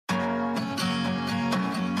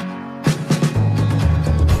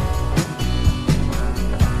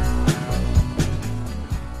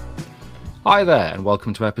Hi there, and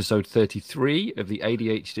welcome to episode 33 of the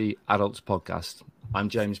ADHD Adults Podcast. I'm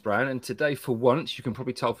James Brown, and today, for once, you can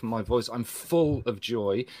probably tell from my voice, I'm full of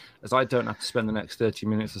joy, as I don't have to spend the next 30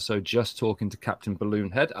 minutes or so just talking to Captain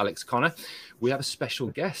Balloonhead, Alex Connor. We have a special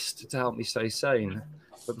guest to help me stay sane.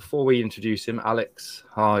 But before we introduce him, Alex,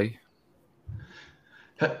 hi.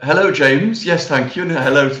 Hello, James. Yes, thank you, and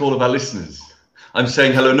hello to all of our listeners. I'm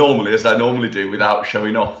saying hello normally, as I normally do, without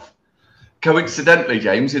showing off. Coincidentally,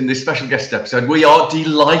 James, in this special guest episode, we are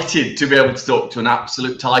delighted to be able to talk to an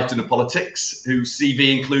absolute titan of politics, whose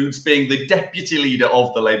CV includes being the deputy leader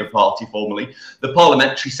of the Labour Party formerly, the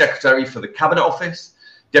parliamentary secretary for the Cabinet Office,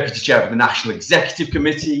 deputy chair of the National Executive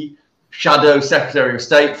Committee, shadow secretary of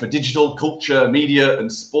state for digital, culture, media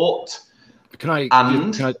and sport. Can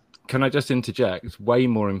I just interject? Way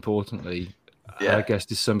more importantly, our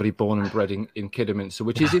guest is somebody born and bred in Kidderminster,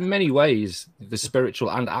 which is in many ways the spiritual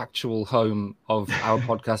and actual home of our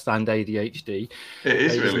podcast and ADHD. It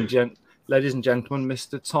is ladies and gentlemen,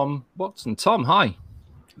 Mr. Tom Watson. Tom, hi.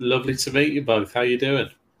 Lovely to meet you both. How are you doing?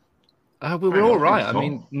 We're all right. I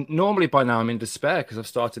mean, normally by now I'm in despair because I've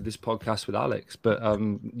started this podcast with Alex, but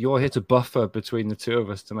you're here to buffer between the two of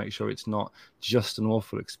us to make sure it's not just an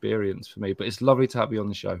awful experience for me. But it's lovely to have you on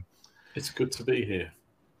the show. It's good to be here.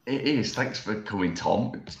 It is. Thanks for coming,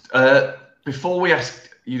 Tom. Before we ask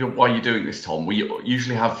you why you're doing this, Tom, we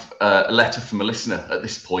usually have a letter from a listener at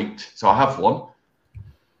this point. So I have one.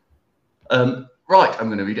 Right, I'm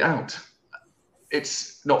going to read it out.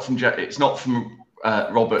 It's not from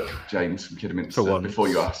Robert James from Kidderminster. Before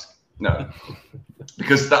you ask, no,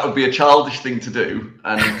 because that would be a childish thing to do,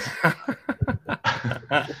 and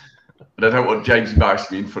I don't want James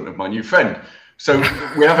embarrassing me in front of my new friend. So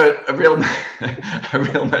we have a real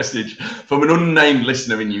message from an unnamed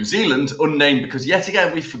listener in New Zealand, unnamed because yet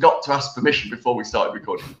again we forgot to ask permission before we started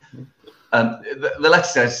recording. The letter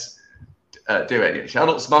says, "Dear ADHD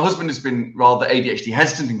adults, my husband has been rather ADHD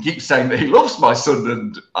hesitant and keeps saying that he loves my son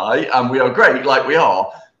and I, and we are great like we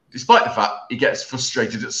are, despite the fact he gets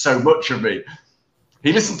frustrated at so much of me.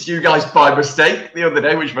 He listened to you guys by mistake the other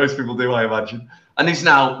day, which most people do, I imagine, and is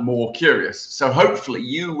now more curious. So hopefully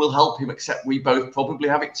you will help him accept we both probably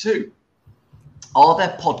have it too. Are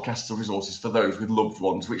there podcasts or resources for those with loved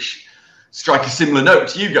ones which strike a similar note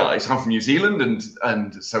to you guys? I'm from New Zealand,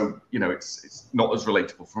 and so, you know, it's not as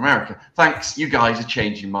relatable for America. Thanks, you guys are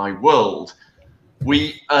changing my world."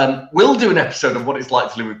 We will do an episode of what it's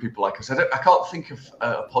like to live with people like us. I can't think of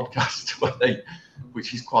a podcast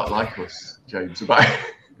which is quite like us, James, about.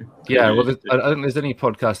 Yeah, well, I don't think there's any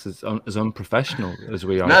podcast as unprofessional as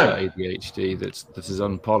we are at ADHD that's as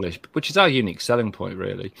unpolished, which is our unique selling point,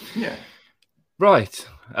 really. Yeah. Right.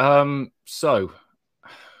 So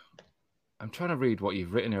I'm trying to read what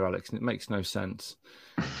you've written here, Alex, and it makes no sense.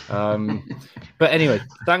 But anyway,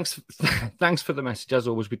 thanks for the message. As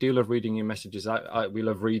always, we do love reading your messages. We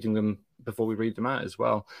love reading them before we read them out as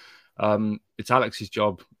well. It's Alex's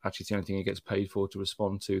job. Actually, it's the only thing he gets paid for, to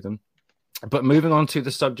respond to them. But moving on to the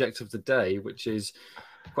subject of the day, which is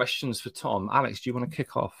questions for Tom. Alex, do you want to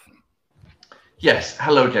kick off? Yes.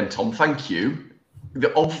 Hello again, Tom. Thank you.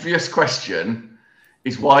 The obvious question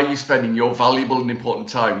is, why are you spending your valuable and important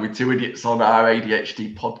time with two idiots on our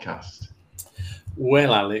ADHD podcast?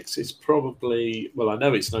 Well, Alex, it's probably, I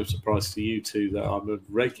know it's no surprise to you two that I'm a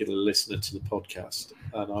regular listener to the podcast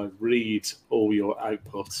and I read all your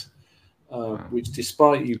output, which,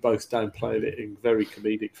 despite you both downplaying it in very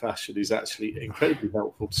comedic fashion, is actually incredibly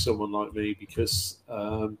helpful to someone like me, because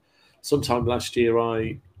sometime last year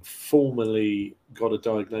I formally got a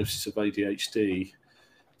diagnosis of ADHD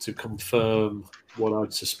to confirm what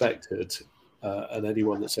I'd suspected, and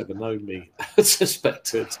anyone that's ever known me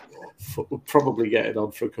suspected, probably getting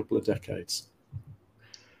on for a couple of decades.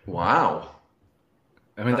 Wow.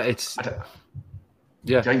 I mean,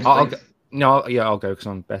 James, I'll go because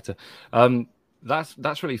I'm better.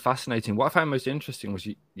 That's really fascinating. What I found most interesting was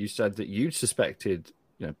you said that you suspected,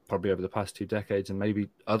 probably over the past 2 decades, and maybe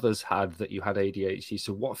others had, that you had ADHD.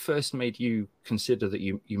 So what first made you consider that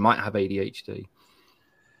you might have ADHD?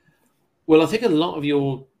 Well, I think a lot of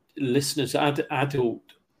your listeners, adult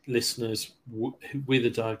listeners with a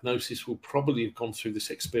diagnosis, will probably have gone through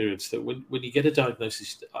this experience, that when you get a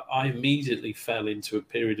diagnosis, I immediately fell into a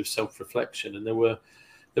period of self-reflection, and there were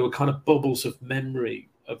kind of bubbles of memory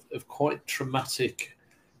of quite traumatic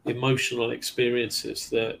emotional experiences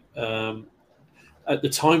that at the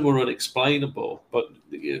time were unexplainable, but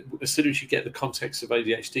as soon as you get the context of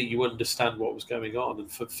ADHD, you understand what was going on.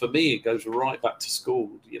 And for me, it goes right back to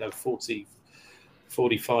school,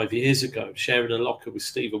 45 years ago, sharing a locker with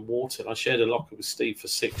Stephen Wharton. I shared a locker with Steve for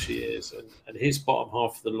 6 years, and his bottom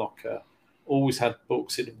half of the locker always had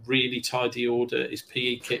books in really tidy order. His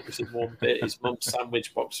PE kit was in one bit. His mum's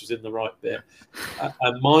sandwich box was in the right bit.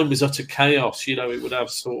 And mine was utter chaos. You know, it would have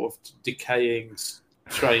sort of decaying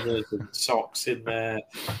trainers and socks in there.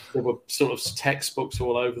 There were sort of textbooks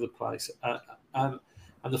all over the place. And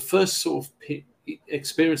the first sort of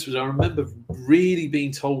experience was, I remember really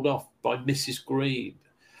being told off by Mrs. Green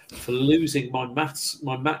for losing my maths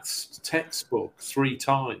textbook 3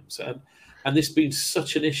 times. And this being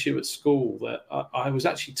such an issue at school that I was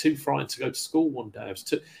actually too frightened to go to school one day. There's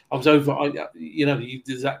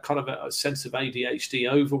that kind of a sense of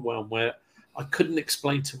ADHD overwhelm where I couldn't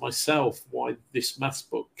explain to myself why this maths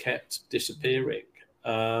book kept disappearing.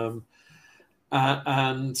 And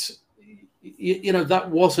that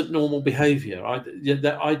wasn't normal behaviour. And in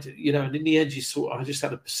the end, I just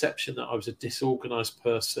had a perception that I was a disorganised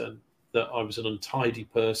person, that I was an untidy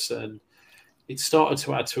person. It started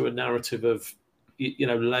to add to a narrative of,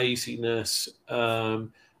 laziness.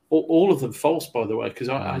 All of them false, by the way, because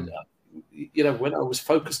I when I was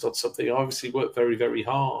focused on something, I obviously worked very, very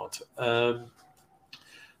hard. And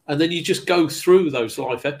then you just go through those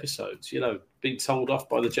life episodes, being told off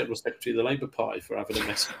by the General Secretary of the Labour Party for having a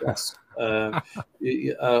messy desk.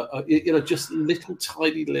 Just little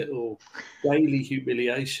tiny little daily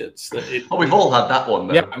humiliations. We've all had that one,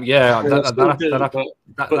 though. Yeah. That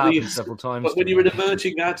happens several times. But when you're an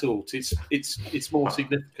emerging adult, it's more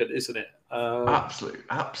significant, isn't it?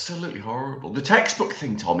 Absolutely horrible. The textbook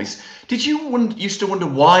thing, Tom, did you used to wonder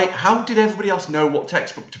why? How did everybody else know what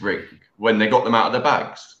textbook to bring when they got them out of their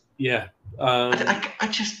bags? Yeah. I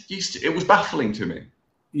just used to. It was baffling to me.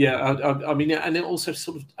 Yeah, I mean, and it also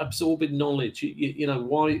sort of absorbing knowledge.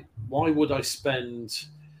 Why would I spend,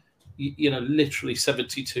 literally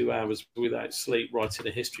 72 hours without sleep writing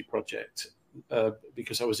a history project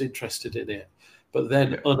because I was interested in it, but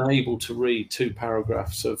then unable to read 2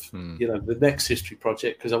 paragraphs of, the next history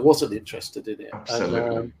project because I wasn't interested in it.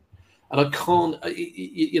 Absolutely. And I can't, I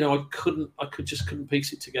just couldn't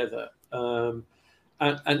piece it together.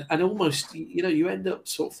 And almost, you end up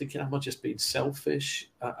sort of thinking, am I just being selfish?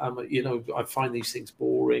 I find these things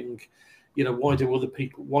boring. Why do other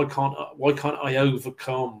people? Why can't I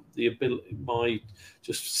overcome my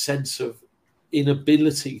just sense of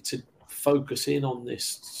inability to focus in on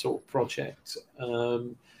this sort of project?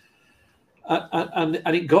 And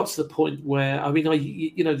it got to the point where, I mean, I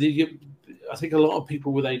think a lot of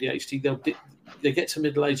people with ADHD, they get to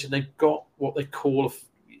middle age and they've got what they call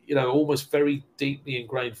almost very deeply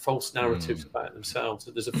ingrained false narratives about themselves.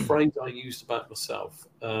 And there's a phrase I used about myself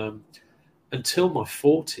until my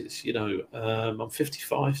 40s. I'm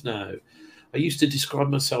 55 now. I used to describe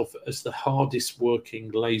myself as the hardest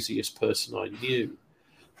working, laziest person I knew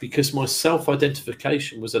because my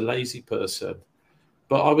self-identification was a lazy person.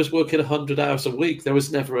 But I was working 100 hours a week. There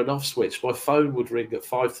was never an off switch. My phone would ring at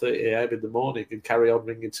 5:30 a.m. in the morning and carry on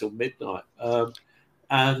ringing till midnight.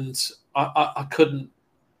 And I couldn't,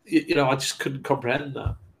 I just couldn't comprehend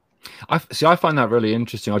that. I find that really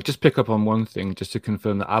interesting. I'll just pick up on one thing just to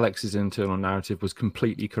confirm that Alex's internal narrative was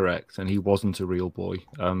completely correct and he wasn't a real boy.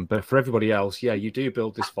 But for everybody else, you do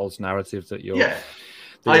build this false narrative that you're... Yeah,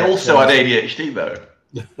 I also had ADHD, though.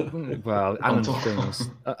 Well, and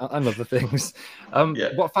other things.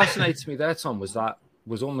 What fascinates me there, Tom, was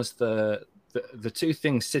almost the 2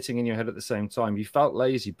 things sitting in your head at the same time. You felt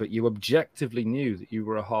lazy, but you objectively knew that you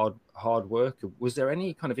were a hard worker. Was there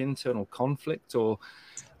any kind of internal conflict or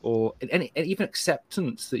any even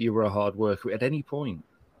acceptance that you were a hard worker at any point?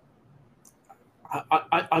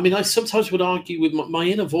 I mean, I sometimes would argue with my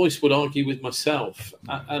inner voice would argue with myself,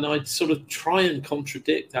 and I'd sort of try and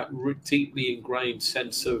contradict that deeply ingrained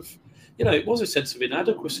sense of, it was a sense of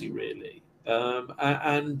inadequacy, really,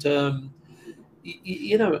 and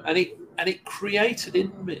it created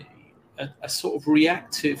in me a sort of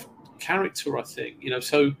reactive character, I think.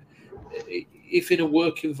 So if in a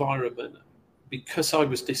work environment, because I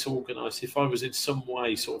was disorganized, if I was in some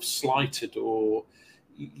way sort of slighted or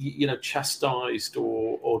chastised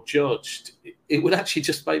or judged, it would actually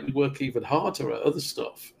just make me work even harder at other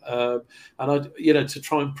stuff. And I'd, to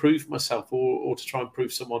try and prove myself or to try and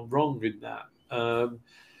prove someone wrong in that. And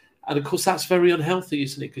of course, that's very unhealthy,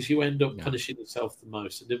 isn't it? Because you end up punishing yourself the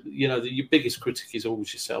most. And your biggest critic is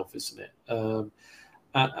always yourself, isn't it?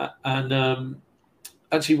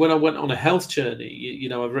 Actually, when I went on a health journey,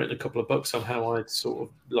 I've written a couple of books on how I sort of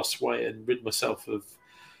lost weight and rid myself of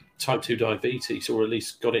type 2 diabetes, or at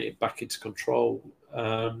least got it back into control.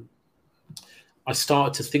 I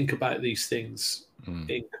started to think about these things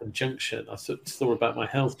in conjunction. I thought about my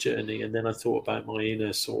health journey, and then I thought about my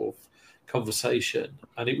inner sort of conversation.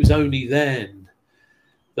 And it was only then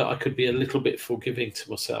that I could be a little bit forgiving to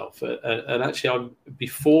myself. And actually,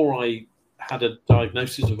 before I had a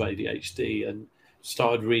diagnosis of ADHD and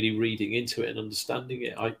started really reading into it and understanding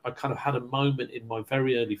it, I kind of had a moment in my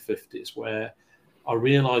very early 50s where I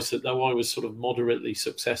realized that though I was sort of moderately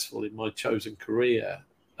successful in my chosen career,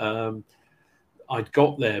 I'd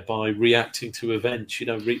got there by reacting to events,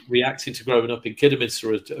 reacting to growing up in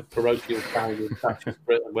Kidderminster, a parochial town in Thatcher's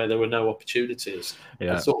Britain, where there were no opportunities,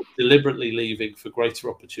 and sort of deliberately leaving for greater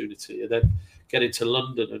opportunity, and then getting to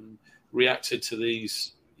London and reacted to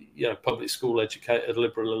these, public school educated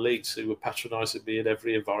liberal elites who were patronising me in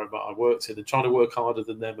every environment I worked in, and trying to work harder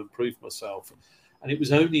than them and prove myself. And it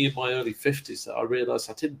was only in my early 50s that I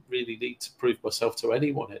realised I didn't really need to prove myself to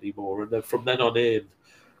anyone anymore. And then from then on in,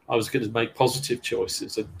 I was going to make positive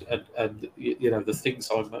choices, and the things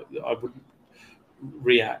I wouldn't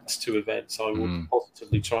react to events. I would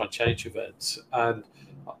positively try and change events, and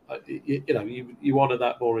you honour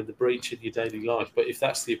that more in the breach in your daily life. But if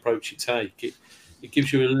that's the approach you take, it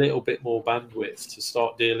gives you a little bit more bandwidth to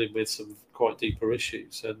start dealing with some quite deeper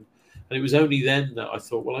issues. And it was only then that I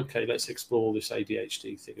thought, well, okay, let's explore this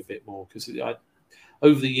ADHD thing a bit more, because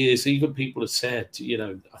over the years, even people have said,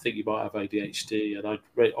 I think you might have ADHD, and I'd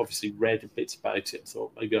obviously read bits about it and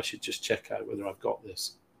thought maybe I should just check out whether I've got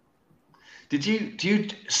this. Do you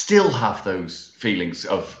still have those feelings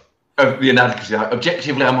of the inadequacy?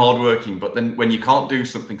 Objectively, I'm hardworking, but then when you can't do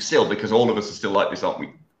something still, because all of us are still like this, aren't we?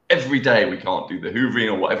 Every day we can't do the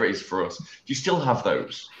hoovering or whatever it is for us. Do you still have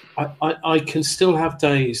those? I can still have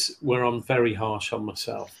days where I'm very harsh on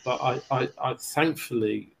myself, but I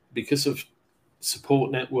thankfully, because of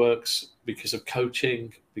support networks, because of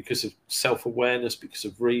coaching, because of self-awareness, because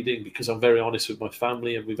of reading, because I'm very honest with my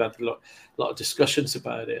family, and we've had a lot of discussions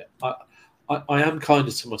about it, I am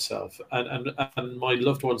kinder to myself, and my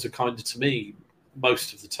loved ones are kinder to me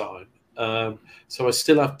most of the time. So I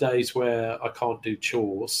still have days where I can't do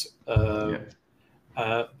chores, but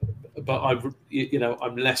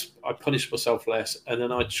I'm less. I punish myself less, and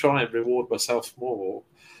then I try and reward myself more.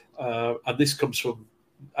 And this comes from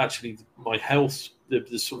actually my health,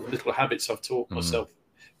 the sort of little habits I've taught myself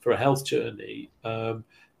for a health journey.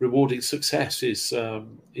 Rewarding success is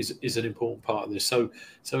an important part of this. So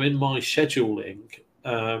in my scheduling,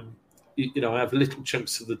 I have little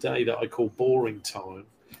chunks of the day that I call boring time,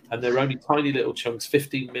 and they're only tiny little chunks,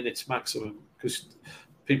 15 minutes maximum, because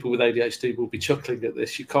people with ADHD will be chuckling at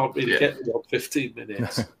this. You can't really get beyond 15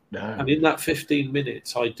 minutes. No. And in that 15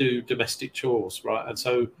 minutes, I do domestic chores, right? And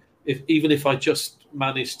so even if I just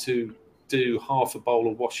manage to do half a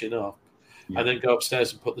bowl of washing up, and then go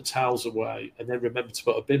upstairs and put the towels away, and then remember to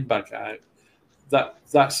put a bin bag out,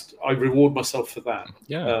 that's I reward myself for that.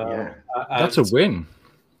 That's a win.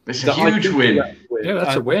 It's a huge win. Yeah,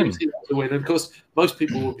 that's a win. And of course, most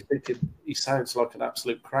people will be thinking he sounds like an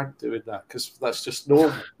absolute crank doing that, because that's just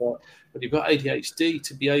normal. But when you've got ADHD,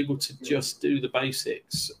 to be able to just do the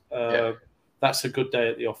basics, that's a good day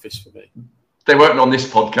at the office for me. They won't on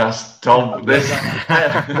this podcast, Tom. There's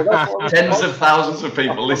tens of thousands of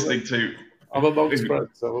people listening to. I'm amongst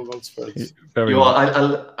friends. I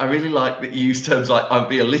really like that you use terms like I'll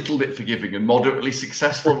be a little bit forgiving and moderately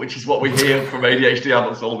successful, which is what we hear from ADHD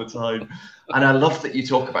adults all the time. And I love that you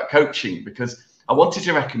talk about coaching, because I wanted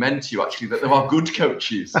to recommend to you actually that there are good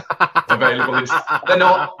coaches available. They're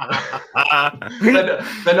not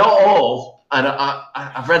all, and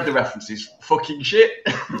I've read the references, fucking shit.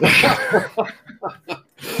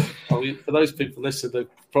 For those people listening, they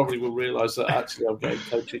probably will realise that actually I'm getting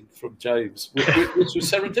coaching from James, which was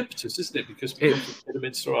serendipitous, isn't it? Because we went to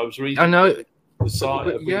Kidderminster, I was reading. I know. The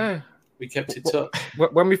site. We kept in touch.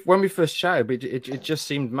 When we first chatted, it just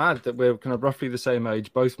seemed mad that we're kind of roughly the same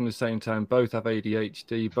age, both from the same town, both have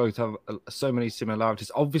ADHD, both have so many similarities.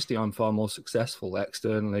 Obviously, I'm far more successful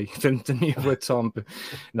externally than you were, Tom. But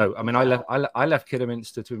no, I mean, I left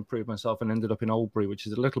Kidderminster to improve myself and ended up in Albury, which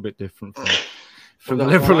is a little bit different from the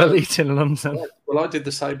liberal elite in London. Well, I did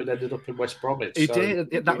the same and ended up in West Bromwich. You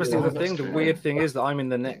did. That was the other thing. The weird thing is that I'm in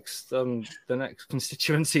the next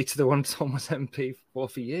constituency to the one Tom was MP for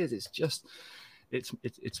years. It's just,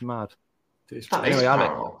 it's mad. Anyway,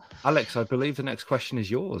 Alex, I believe the next question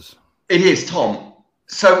is yours. It is, Tom.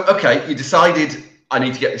 So, okay, you decided I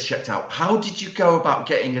need to get this checked out. How did you go about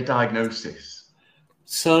getting a diagnosis?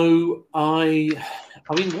 So I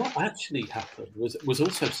mean, what actually happened was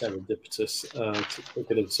also serendipitous,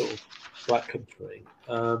 to of sort of Black Country.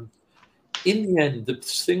 In the end, the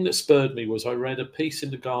thing that spurred me was I read a piece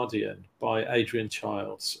in The Guardian by Adrian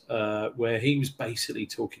Childs, where he was basically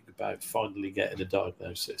talking about finally getting a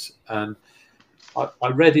diagnosis. And I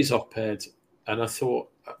read his op-ed and I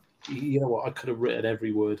thought, you know what, I could have written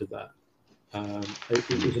every word of that. It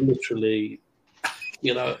was literally,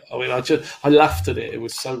 I laughed at it. It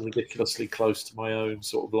was so ridiculously close to my own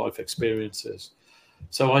sort of life experiences.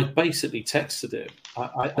 So I basically texted him.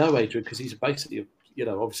 I know Adrian because he's basically,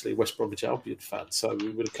 obviously a West Bromwich Albion fan. So we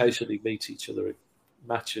would occasionally meet each other at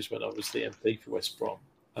matches when I was the MP for West Brom.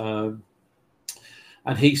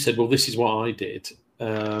 And he said, well, this is what I did.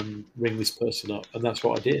 Ring this person up. And that's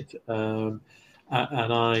what I did. I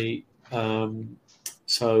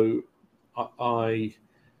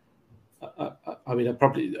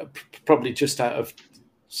probably just out of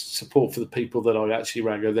support for the people that I actually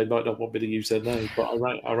rang, they might not want me to use their name, but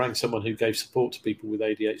I rang someone who gave support to people with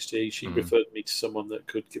ADHD. She referred me to someone that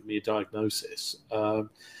could give me a diagnosis, and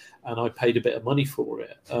I paid a bit of money for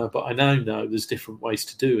it. But I now know there's different ways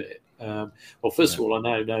to do it. Well, first of all, I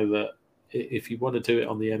now know that if you want to do it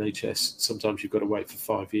on the NHS, sometimes you've got to wait for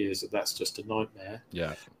 5 years, and that's just a nightmare.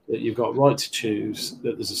 Yeah. That you've got right to choose,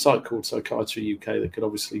 that there's a site called Psychiatry UK that could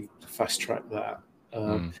obviously fast track that.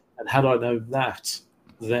 And had I known that,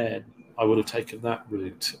 then I would have taken that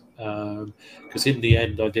route. Because in the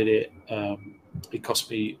end, I did it. It cost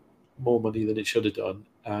me more money than it should have done.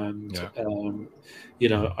 And,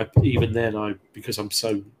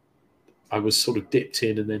 I was sort of dipped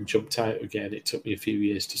in and then jumped out again. It took me a few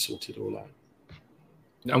years to sort it all out.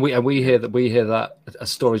 And we hear that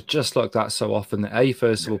stories just like that so often. That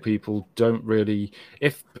first of all, people don't really.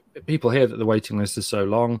 If people hear that the waiting list is so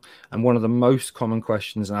long, and one of the most common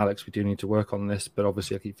questions, and Alex, we do need to work on this, but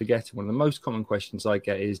obviously I keep forgetting. One of the most common questions I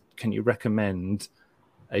get is, "Can you recommend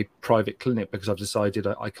a private clinic because I've decided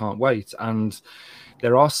I can't wait?" And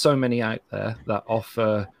there are so many out there that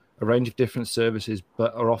offer a range of different services,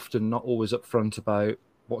 but are often not always upfront about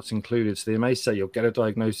what's included. So they may say you'll get a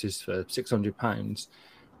diagnosis for £600,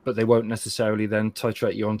 but they won't necessarily then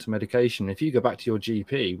titrate you onto medication. If you go back to your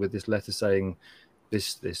GP with this letter saying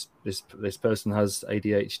this person has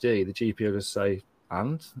ADHD, the GP will just say,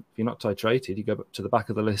 and if you're not titrated, you go to the back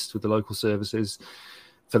of the list with the local services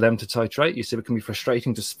for them to titrate you. So it can be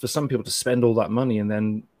frustrating for some people to spend all that money and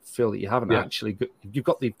then feel that you haven't actually you've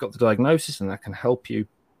got the diagnosis, and that can help you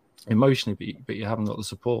emotionally, but you haven't got the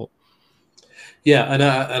support. Yeah, and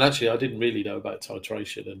actually, I didn't really know about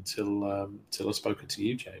titration until I spoke to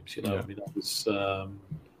you, James. I mean, that was.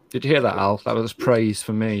 Did you hear that, Al? That was praise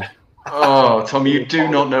for me. Oh, Tom, you do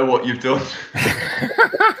not know what you've done.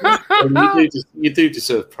 You do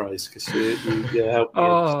deserve praise because you help me.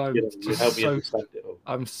 You help me understand it all.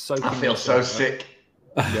 I feel so sick.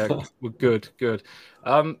 Yeah, well, good.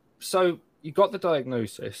 So you got the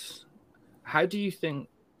diagnosis. How do you think,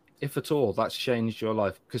 if at all, that's changed your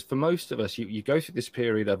life? Because for most of us, you go through this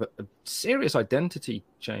period of a serious identity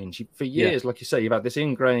change. For years, like you say, you've had this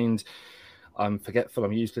ingrained, I'm forgetful,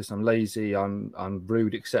 I'm useless, I'm lazy, I'm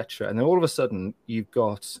rude, etc. And then all of a sudden, you've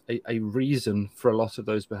got a reason for a lot of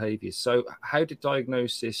those behaviors. So how did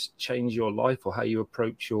diagnosis change your life, or how you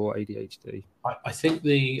approach your ADHD? I think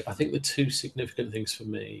the two significant things for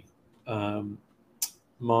me,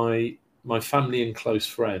 my family and close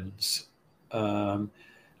friends, a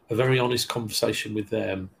very honest conversation with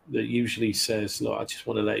them that usually says, look, I just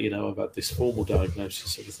want to let you know about this formal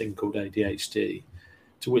diagnosis of a thing called ADHD,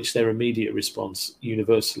 to which their immediate response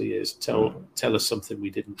universally is, tell us something we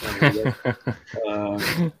didn't know.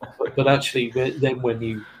 But actually, then when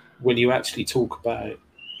you actually talk about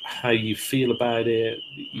how you feel about it,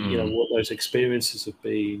 what those experiences have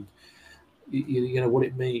been, what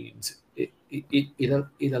it means,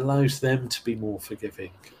 it allows them to be more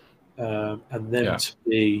forgiving. And them to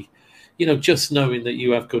be, just knowing that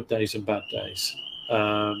you have good days and bad days.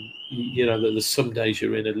 That there's some days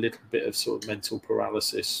you're in a little bit of sort of mental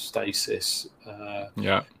paralysis, stasis.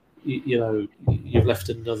 You've left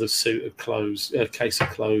another suit of clothes, a case of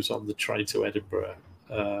clothes on the train to Edinburgh.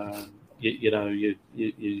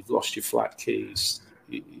 You've lost your flat keys.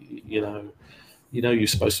 You're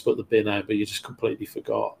supposed to put the bin out, but you just completely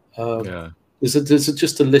forgot. There's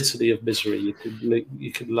just a litany of misery you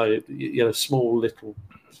can lay, small little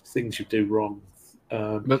things you do wrong.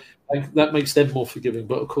 That makes them more forgiving.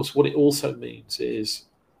 But of course, what it also means is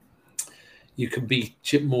you can be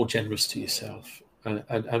more generous to yourself.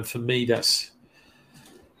 And for me, that's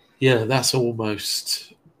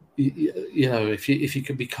almost, if you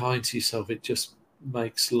can be kind to yourself, it just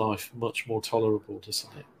makes life much more tolerable,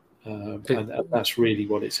 doesn't it? And that's really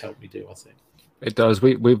what it's helped me do, I think. It does.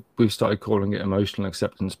 We've started calling it emotional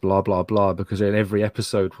acceptance, blah, blah, blah, because in every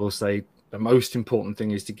episode we'll say the most important thing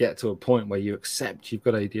is to get to a point where you accept you've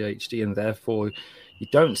got ADHD, and therefore you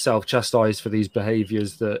don't self-chastise for these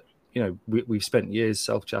behaviors that, we've spent years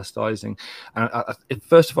self-chastising. And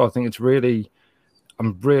first of all, I think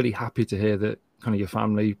I'm really happy to hear that kind of your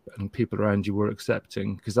family and people around you were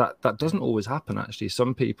accepting, because that doesn't always happen. Actually,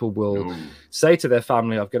 some people will say to their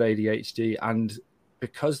family, I've got ADHD, and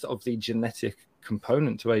because of the genetic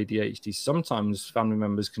component to ADHD, sometimes family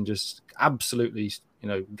members can just absolutely,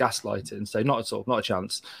 gaslight it and say, not at all, not a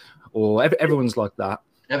chance, or everyone's like that.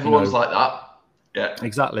 Everyone's like that. Yeah,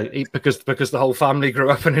 exactly. Because the whole family grew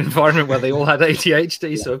up in an environment where they all had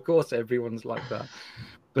ADHD, so of course everyone's like that.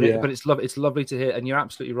 But it's lovely to hear, and you're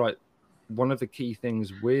absolutely right. One of the key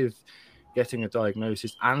things with getting a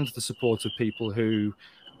diagnosis and the support of people who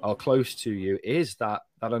are close to you is that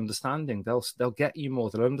understanding. They'll get you more.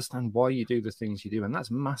 They'll understand why you do the things you do, and that's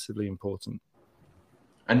massively important.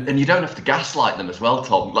 And you don't have to gaslight them as well,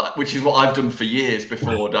 Tom, which is what I've done for years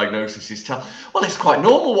before diagnosis, is well, it's quite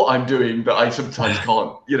normal what I'm doing, but I sometimes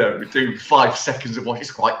can't, do 5 seconds of what is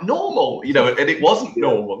quite normal, and it wasn't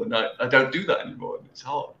normal, and I don't do that anymore, and it's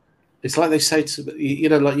hard. It's like they say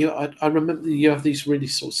to, I remember you have these really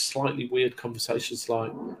sort of slightly weird conversations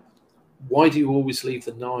like, why do you always leave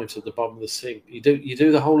the knives at the bottom of the sink? You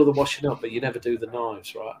do the whole of the washing up, but you never do the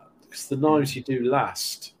knives, right? Because the knives you do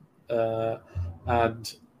last.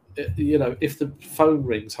 And, if the phone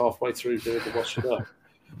rings halfway through doing the washing up,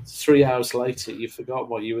 3 hours later, you've forgotten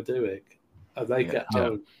what you were doing. And they get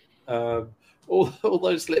home. All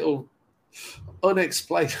those little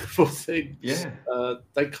unexplainable things.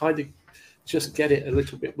 They kind of just get it a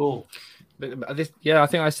little bit more. I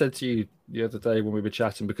think I said to you the other day when we were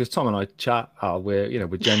chatting, because Tom and I chat,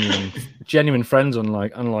 we're genuine friends,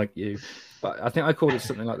 unlike you. But I think I called it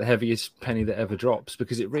something like the heaviest penny that ever drops,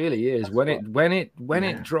 because it really is. When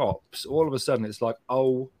it drops, all of a sudden it's like,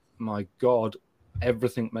 oh my God,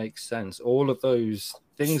 everything makes sense. All of those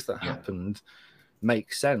things that happened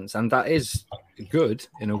make sense, and that is good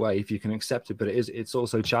in a way if you can accept it. But it's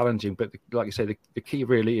also challenging. But like you say, the key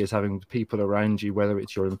really is having people around you, whether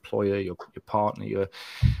it's your employer, your partner, your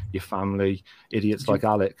family, idiots like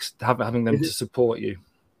Alex, having them to support you.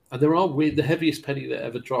 And there are the heaviest penny that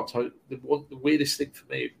ever dropped. The weirdest thing for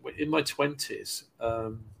me, in my 20s,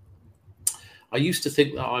 I used to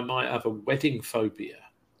think that I might have a wedding phobia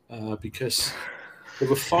because there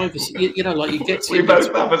were 5 or 6, like you get to... We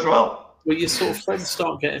both have as well. Where your sort of friends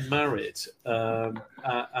start getting married. So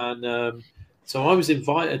I was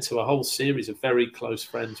invited to a whole series of very close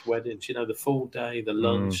friends' weddings, the full day, the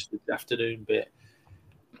lunch, the afternoon bit.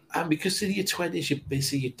 And because in your 20s, you're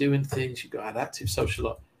busy, you're doing things, you've got an active social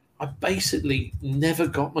life. I basically never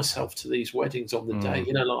got myself to these weddings on the day.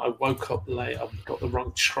 I woke up late, I got the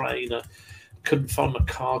wrong train, I couldn't find my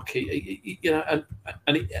car key. And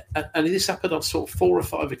this happened on sort of 4 or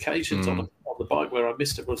 5 occasions on the bike where I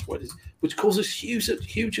missed everyone's weddings, which causes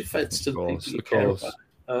huge offence to the people you care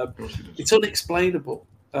about. It's unexplainable,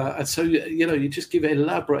 and so you just give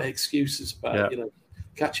elaborate excuses about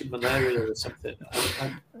catching malaria or something.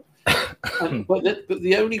 But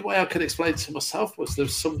the only way I could explain it to myself was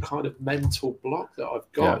there's some kind of mental block that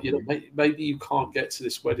I've got. Maybe you can't get to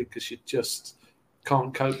this wedding because you just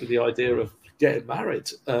can't cope with the idea of getting married,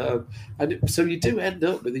 and so you do end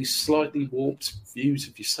up with these slightly warped views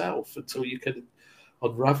of yourself until you can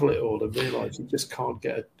unravel it all and realise you just can't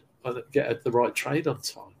get the right train on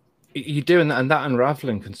time. You do, and that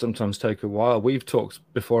unraveling can sometimes take a while. We've talked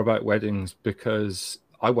before about weddings because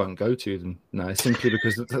I won't go to them now, simply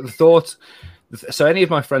because the thought. So any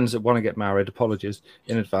of my friends that want to get married, apologies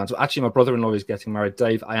in advance. Well, actually, my brother-in-law is getting married.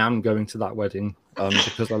 Dave, I am going to that wedding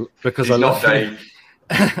because I love Dave.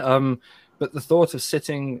 But the thought of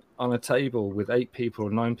sitting on a table with 8 people or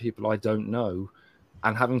 9 people I don't know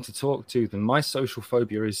and having to talk to them, my social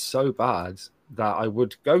phobia is so bad that I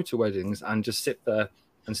would go to weddings and just sit there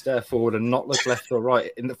and stare forward and not look left or right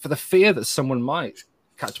for the fear that someone might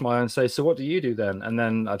catch my eye and say, so what do you do then? And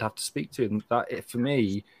then I'd have to speak to them. For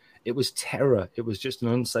me, it was terror. It was just an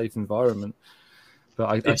unsafe environment.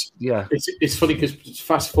 But it's funny because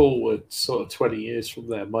fast forward sort of 20 years from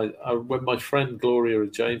there, when my friend Gloria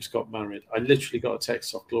and James got married, I literally got a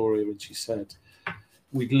text off Gloria and she said,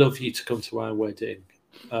 "We'd love you to come to our wedding.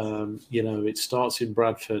 It starts in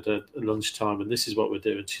Bradford at lunchtime, and this is what we're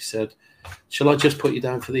doing." She said, "Shall I just put you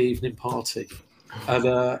down for the evening party?" And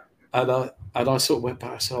I sort of went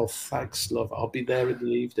back and said, "Oh, thanks, love. I'll be there in the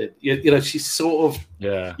evening." She sort of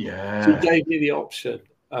she gave me the option.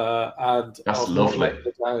 And that's lovely.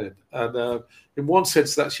 And it in one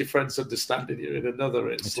sense, that's your friend's understanding you. In another,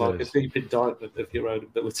 it's like a deep indictment of your own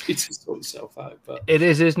ability to sort yourself out. But it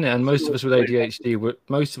is, isn't it? And most of us with ADHD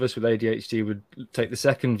would take the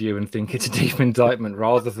second view and think it's a deep indictment,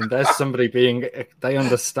 rather than there's somebody they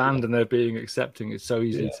understand and they're being accepting. It's so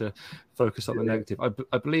easy to focus on the negative.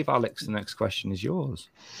 I believe, Alex, the next question is yours.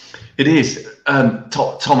 It is.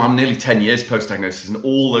 Tom, I'm nearly 10 years post-diagnosis, and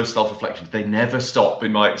all those self-reflections, they never stop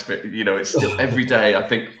in my experience. You know, it's still every day I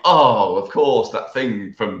think, oh, of course, that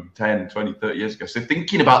thing from 10, 20, 30 years ago. So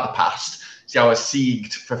thinking about the past, see how I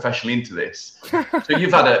segged professionally into this. So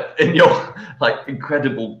you've had in your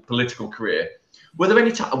incredible political career, were there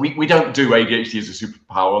any time, we don't do ADHD as a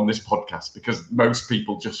superpower on this podcast because most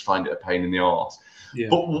people just find it a pain in the arse. Yeah.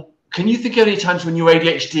 But can you think of any times when your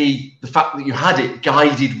ADHD, the fact that you had it,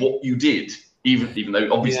 guided what you did, even though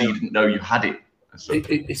obviously you didn't know you had it?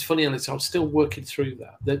 It's funny, Alex. I'm still working through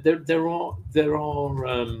that. There are.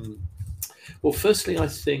 Well, firstly, I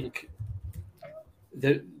think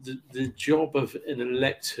the job of an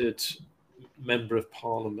elected member of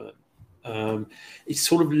Parliament, it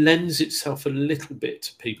sort of lends itself a little bit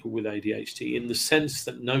to people with ADHD in the sense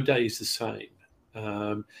that no day is the same.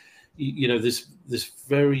 There's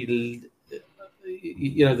very,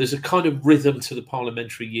 there's a kind of rhythm to the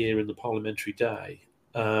parliamentary year and the parliamentary day,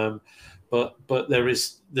 but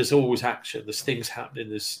there's always action. There's things happening.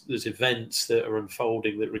 There's events that are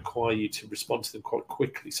unfolding that require you to respond to them quite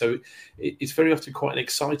quickly. So it's very often quite an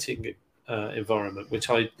exciting environment, which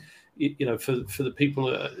for the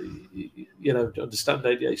people to understand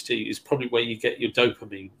ADHD is probably where you get your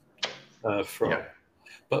dopamine from. Yeah.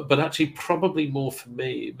 But actually, probably more for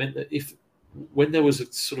me, it meant that when there was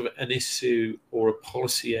a sort of an issue or a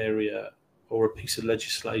policy area or a piece of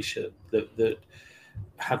legislation that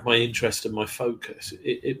had my interest and my focus,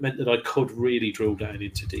 it meant that I could really drill down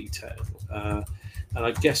into detail. And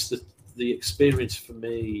I guess that the experience for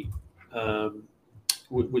me,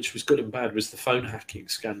 which was good and bad, was the phone hacking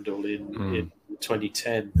scandal in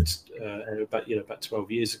 2010, about 12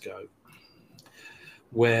 years ago,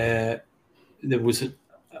 where there was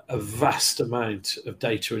a vast amount of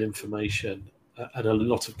data and information and a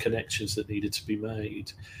lot of connections that needed to be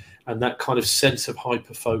made, and that kind of sense of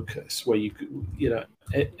hyper focus where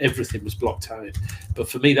everything was blocked out. But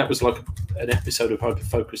for me, that was like an episode of hyper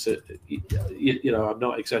focus that I'm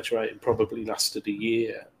not exaggerating, probably lasted a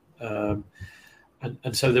year, and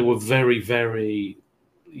so there were very, very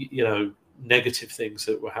negative things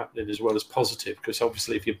that were happening as well as positive, because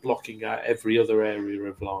obviously if you're blocking out every other area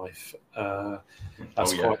of life,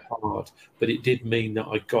 that's quite hard. But it did mean that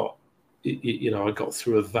I got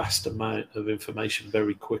through a vast amount of information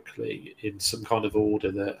very quickly in some kind of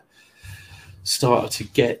order that started to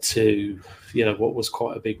get to what was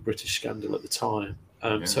quite a big British scandal at the time.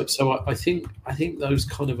 So I think those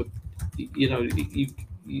kind of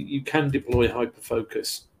you can deploy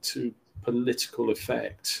hyperfocus to political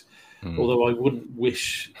effect. Although I wouldn't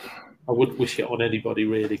wish it on anybody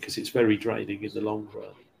really, because it's very draining in the long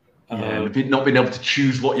run. Not being able to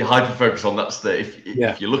choose what you hyper focus on. That's if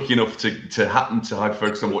you're lucky enough to happen to hyper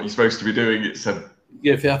focus on what you're supposed to be doing, it's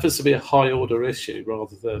if it happens to be a high order issue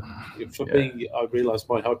rather than for me, I realised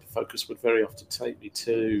my hyper focus would very often take me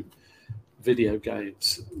to video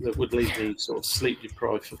games that would leave me sort of sleep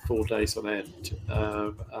deprived for 4 days on end,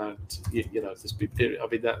 and there's been period. I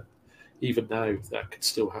mean that. Even now, that could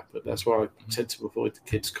still happen. That's why I tend to avoid the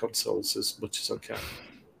kids' consoles as much as I can.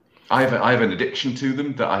 I have an addiction to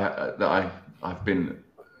them that I've been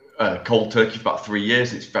cold turkey for about 3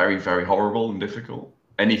 years. It's very, very horrible and difficult.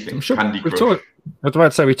 Anything, Candy Crush. I was about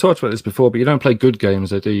to say we talked about this before, but you don't play good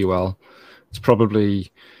games, though, do you? Well, it's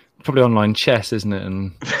probably online chess, isn't it?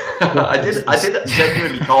 And I did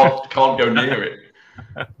genuinely can't go near it.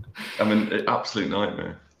 I mean, absolute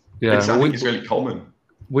nightmare. Yeah, I think it's really common.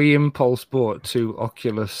 We impulse bought 2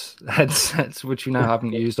 Oculus headsets, which we now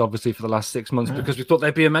haven't used, obviously, for the last 6 months because we thought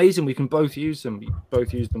they'd be amazing. We can both use them. We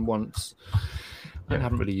both used them once and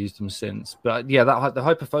haven't really used them since. But yeah, the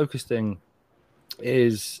hyper-focus thing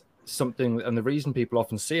is something, and the reason people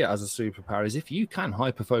often see it as a superpower is if you can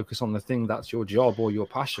hyper-focus on the thing that's your job or your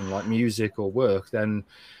passion, like music or work, then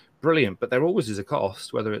brilliant. But there always is a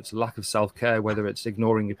cost, whether it's lack of self-care, whether it's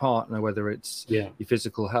ignoring your partner, whether it's your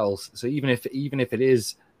physical health. So even if it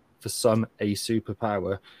is for some a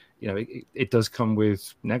superpower, it does come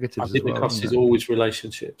with negatives. I think the cost is always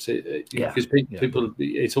relationships. Because people,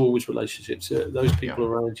 it's always relationships. Those people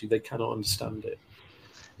around you, they cannot understand it.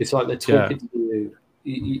 It's like they're talking to you.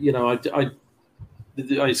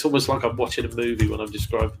 It's almost like I'm watching a movie when I'm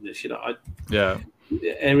describing this.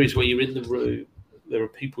 Areas where you're in the room. there are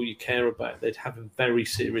people you care about. They're having very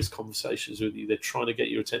serious conversations with you. They're trying to get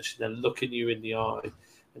your attention. They're looking you in the eye,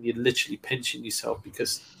 and you're literally pinching yourself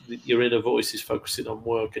because your inner voice is focusing on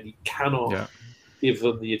work, and you cannot give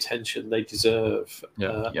them the attention they deserve in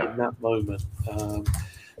that moment.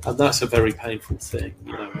 And that's a very painful thing.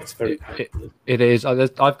 It's very painful. It is.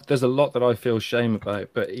 There's a lot that I feel shame about,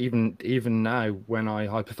 but even now, when I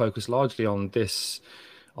hyperfocus largely on this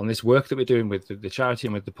work that we're doing with the charity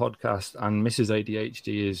and with the podcast, and Mrs.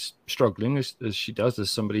 ADHD is struggling as she does, as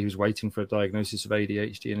somebody who's waiting for a diagnosis of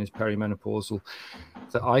ADHD and is perimenopausal,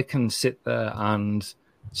 that I can sit there and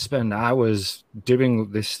spend hours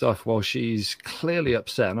doing this stuff while she's clearly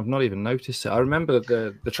upset, and I've not even noticed it. I remember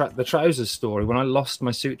the trousers story when I lost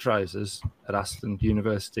my suit trousers at Aston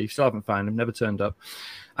University. Still haven't found them, never turned up,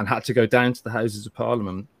 and had to go down to the Houses of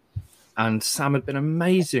Parliament. And Sam had been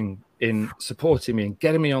amazing in supporting me and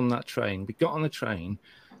getting me on that train. We got on the train,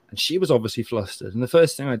 and she was obviously flustered. And the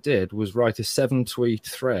first thing I did was write a 7-tweet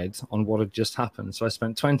thread on what had just happened. So I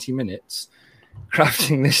spent 20 minutes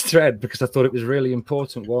crafting this thread because I thought it was really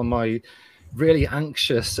important while my really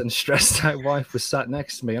anxious and stressed out wife was sat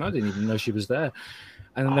next to me, and I didn't even know she was there.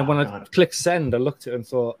 And then when I clicked send, I looked at it and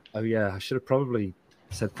thought, oh yeah, I should have probably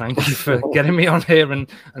said thank you for getting me on here and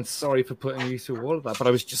sorry for putting you through all of that. But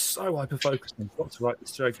I was just so hyper-focused and got to write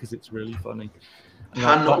this thread because it's really funny.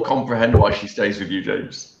 Cannot comprehend why she stays with you,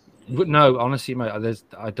 James. No, honestly, mate,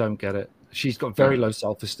 I don't get it. She's got very low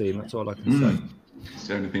self-esteem. That's all I can say. It's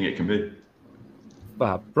the only thing it can be.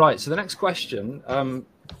 Fab. Right. So the next question,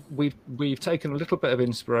 we've taken a little bit of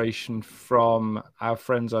inspiration from our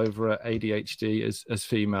friends over at ADHD as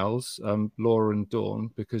females, Laura and Dawn,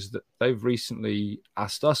 because they've recently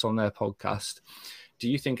asked us on their podcast, do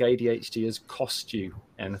you think ADHD has cost you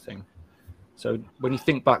anything? So when you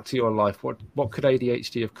think back to your life, what could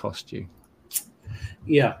ADHD have cost you?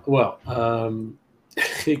 Yeah, well,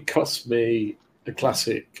 it cost me a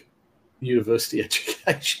classic university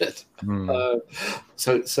education.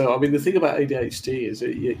 So I mean, the thing about ADHD is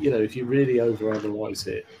that, if you really overanalyze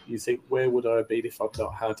it, you think, where would I have been if I'd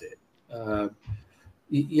not had it?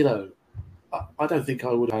 I don't think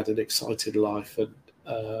I would have had an exciting life, and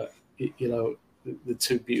the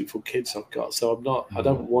two beautiful kids I've got. So I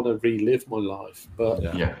don't want to relive my life, but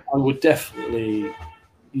I would definitely,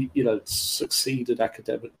 succeeded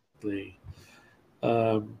academically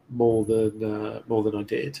more than I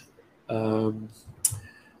did.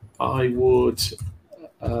 I would.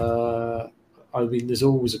 I mean, there's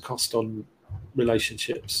always a cost on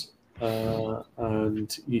relationships,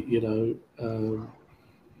 and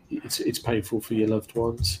it's painful for your loved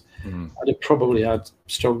ones. I'd have probably had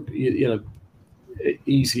strong,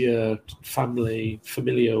 easier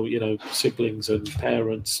familial, siblings and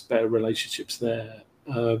parents, better relationships there.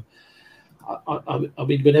 I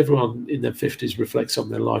mean, when everyone in their 50s reflects on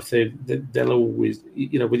their life, they'll always,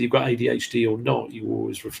 whether you've got ADHD or not, you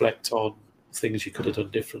always reflect on things you could have done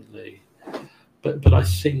differently. But I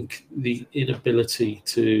think the inability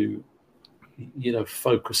to,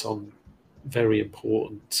 focus on very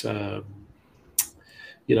important,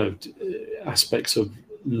 aspects of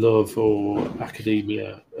love or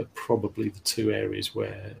academia are probably the two areas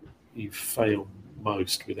where you fail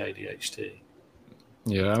most with ADHD.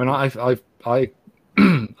 Yeah, I mean,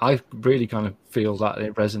 I really kind of feel that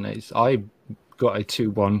it resonates. I got a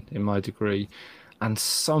 2-1 in my degree, and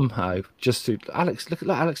somehow, Alex, look at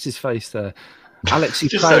Alex's face there. Alex, he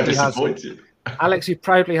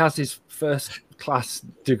proudly has his first class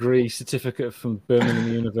degree certificate from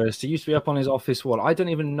Birmingham University. It used to be up on his office wall. I don't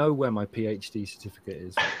even know where my PhD certificate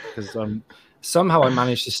is because somehow I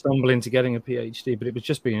managed to stumble into getting a PhD, but it was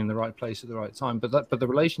just being in the right place at the right time. But the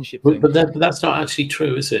relationship thing. But that's not actually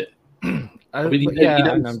true, is it? I mean,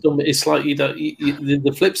 it's like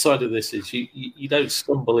the flip side of this is you don't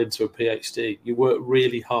stumble into a PhD. You work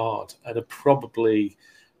really hard and are probably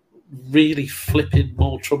really flipping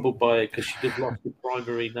more troubled by it because you'd have lost the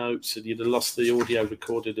primary notes and you'd have lost the audio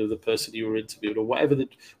recording of the person you were interviewing or whatever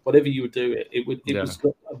you would do. It was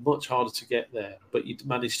much harder to get there, but you'd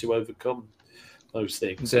managed to overcome those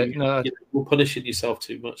things. So you're punishing yourself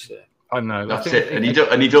too much there. I know. That's it. And he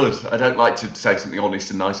does. I don't like to say something honest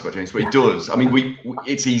and nice about James, but he does. I mean,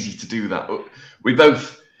 it's easy to do that. We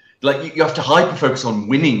both, you have to hyper-focus on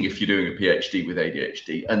winning if you're doing a PhD with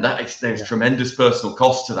ADHD. And there's tremendous personal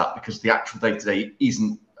cost to that because the actual day-to-day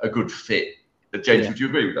isn't a good fit. James, would you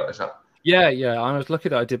agree with that? Is that? Yeah. I was lucky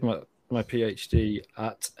that I did my PhD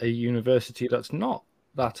at a university that's not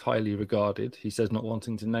that highly regarded. He says, not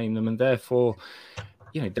wanting to name them. And therefore,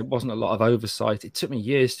 there wasn't a lot of oversight. It took me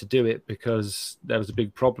years to do it because there was a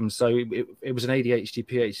big problem. So it was an ADHD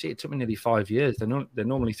PhD. It took me nearly 5 years. They're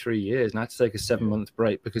normally 3 years, and I had to take a 7-month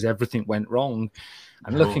break because everything went wrong.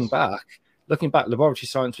 And looking back, laboratory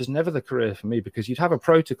science was never the career for me, because you'd have a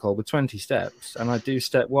protocol with 20 steps, and I'd do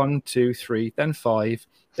step 1, 2, 3, then 5,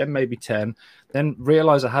 then maybe 10, then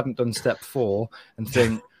realize I hadn't done step 4 and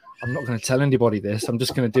think, I'm not going to tell anybody this. I'm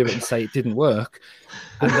just going to do it and say it didn't work.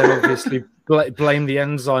 And then obviously blame the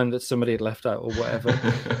enzyme that somebody had left out or whatever.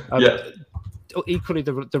 Equally,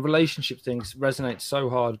 the relationship things resonate so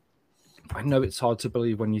hard. I know it's hard to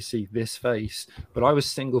believe when you see this face, but I was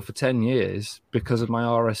single for 10 years because of my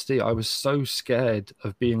RSD. I was so scared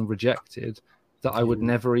of being rejected that I would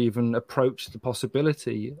never even approach the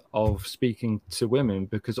possibility of speaking to women,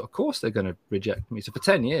 because of course they're going to reject me. So for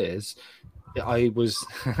 10 years, I was,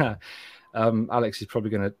 Alex is probably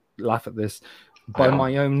going to laugh at this. By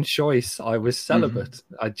my own choice, I was celibate.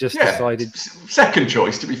 I just decided. Second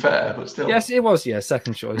choice, to be fair, but still. Yes, it was. Yeah,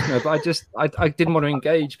 second choice. No, but I didn't want to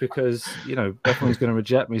engage because everyone's going to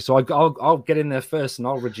reject me. So I'll get in there first, and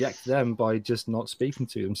I'll reject them by just not speaking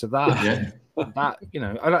to them. So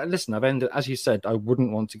listen, I've ended, as you said, I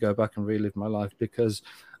wouldn't want to go back and relive my life, because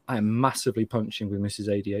I am massively punching with Mrs.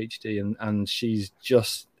 ADHD, and she's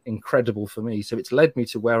just incredible for me. So it's led me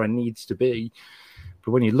to where I need to be.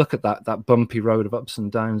 But when you look at that bumpy road of ups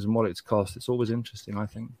and downs and what it's cost, it's always interesting, I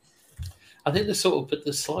think. I think the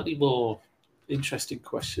slightly more interesting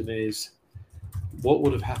question is, what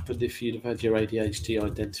would have happened if you'd have had your ADHD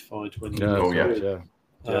identified when you were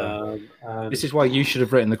This is why you should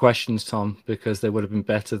have written the questions, Tom, because they would have been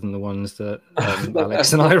better than the ones that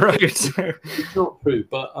Alex and I wrote. It's not true,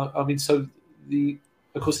 but I mean, so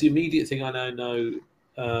of course, the immediate thing I now know.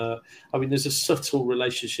 There's a subtle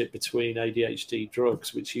relationship between ADHD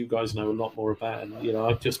drugs, which you guys know a lot more about, and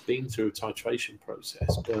I've just been through a titration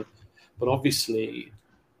process. But obviously,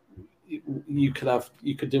 you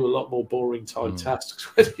could do a lot more boring type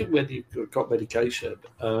tasks when you've got medication.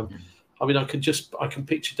 I can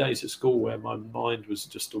picture days at school where my mind was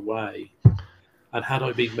just away, and had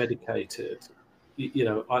I been medicated,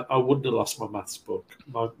 I wouldn't have lost my maths book.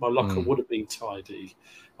 My locker would have been tidy.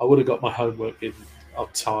 I would have got my homework in on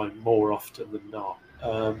time more often than not.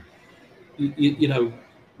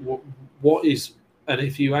 What is, and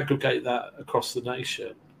if you aggregate that across the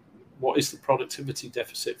nation, what is the productivity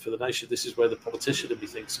deficit for the nation? This is where the politician in me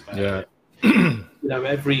thinks about it.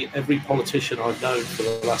 Every politician I've known for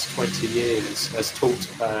the last 20 years has talked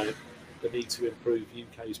about the need to improve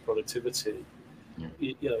UK's productivity.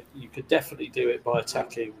 You could definitely do it by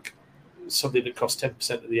attacking something that costs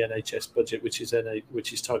 10% of the NHS budget, which is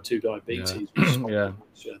type 2 diabetes.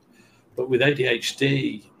 But with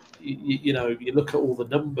ADHD, you look at all the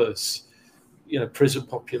numbers, prison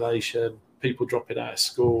population, people dropping out of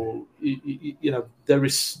school. There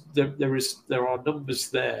are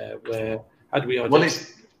numbers there where had we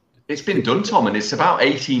it's been done, Tom, and it's about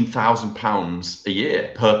 £18,000 a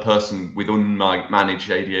year per person with unmanaged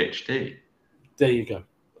ADHD. There you go.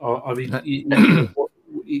 I mean,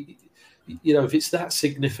 if it's that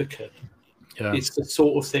significant, it's the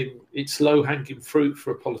sort of thing. It's low-hanging fruit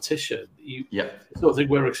for a politician. The sort of thing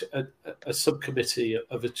where a subcommittee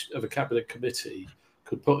of a cabinet committee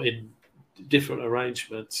could put in different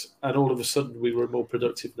arrangements, and all of a sudden we were a more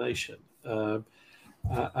productive nation.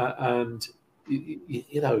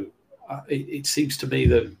 It seems to me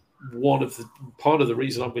that part of the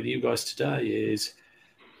reason I'm with you guys today is,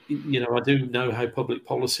 I do know how public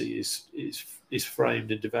policy is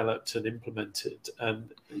framed and developed and implemented.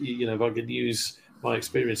 And, if I can use my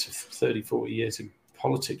experience of 30, 40 years in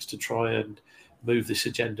politics to try and move this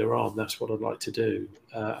agenda on, that's what I'd like to do.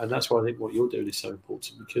 And that's why I think what you're doing is so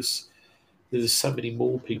important, because there's so many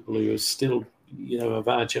more people who are still, of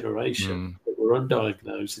our generation that were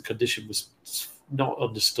undiagnosed. The condition was not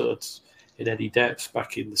understood in any depth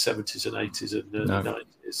back in the 70s and 80s and early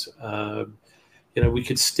 90s. We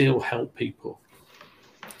could still help people.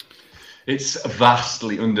 It's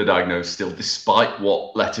vastly underdiagnosed still, despite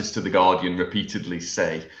what letters to The Guardian repeatedly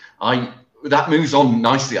say. That moves on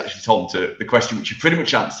nicely, actually, Tom, to the question which you pretty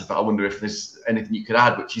much answered, but I wonder if there's anything you could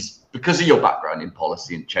add, which is, because of your background in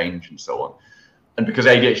policy and change and so on, and because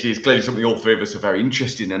ADHD is clearly something all three of us are very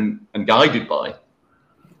interested in and guided by,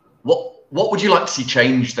 what would you like to see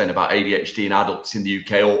changed then about ADHD in adults in the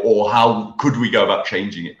UK, or how could we go about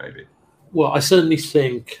changing it, maybe? Well, I certainly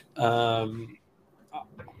think,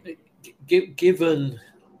 given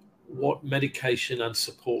what medication and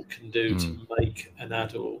support can do to make an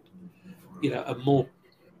adult, a more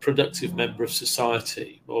productive member of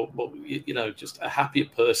society, or just a happier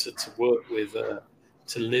person to work with,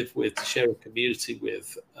 to live with, to share a community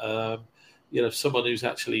with. Someone who's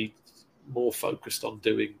actually more focused on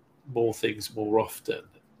doing more things more often.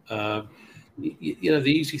 The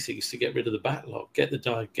easy thing is to get rid of the backlog,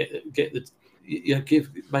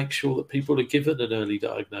 make sure that people are given an early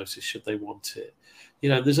diagnosis should they want it.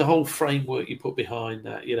 There's a whole framework you put behind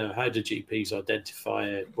that. How do GPs identify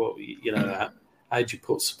it? How do you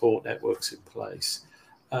put support networks in place?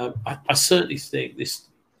 I certainly think this.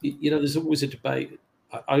 There's always a debate.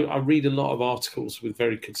 I read a lot of articles with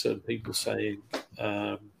very concerned people saying,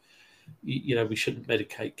 we shouldn't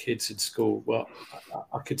medicate kids in school. Well,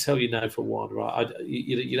 I can tell you now for one, right?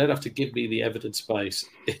 You don't have to give me the evidence base.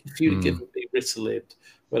 If you'd have given me Ritalin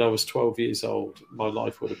when I was 12 years old, my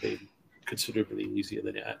life would have been considerably easier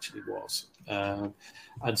than it actually was.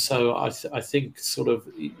 And so I think sort of,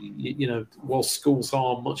 while schools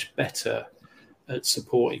are much better at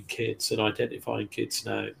supporting kids and identifying kids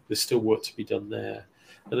now, there's still work to be done there.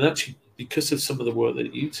 And actually, because of some of the work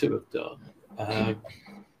that you two have done,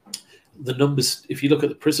 the numbers, if you look at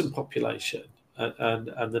the prison population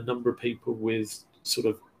and the number of people with sort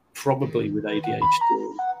of probably with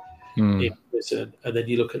ADHD in prison, and then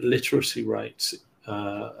you look at literacy rates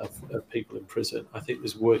of people in prison, I think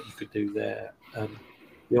there's work you could do there. And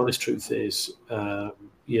the honest truth is, that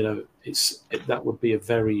would be a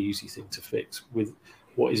very easy thing to fix with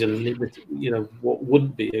what is a limited, what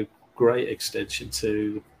wouldn't be a great extension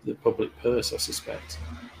to the public purse, I suspect.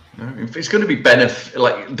 If it's going to be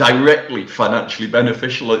directly financially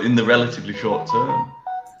beneficial in the relatively short term.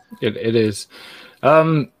 It is.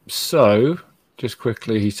 So, just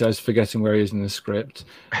quickly, he says, forgetting where he is in the script.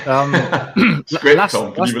 Tom, can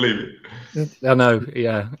you believe it? I know,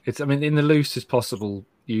 yeah. In the loosest possible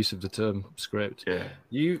use of the term script. Yeah.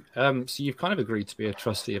 So you've kind of agreed to be a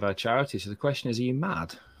trustee of our charity. So the question is, are you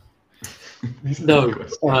mad? No,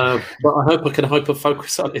 but I hope I can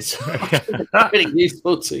hyper-focus on it. Really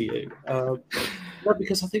useful to you. No,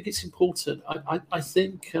 because I think it's important. I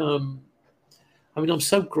think, I'm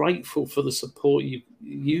so grateful for the support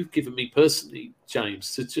you've given me personally,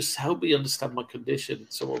 James, to just help me understand my condition.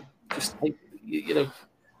 So I'll just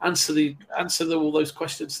answer all those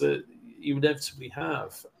questions that you inevitably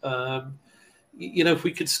have. If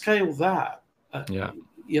we could scale that,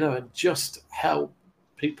 and just help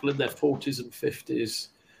people in their 40s and 50s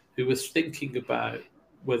who are thinking about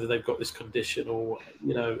whether they've got this condition or,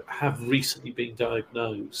 have recently been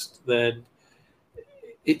diagnosed, then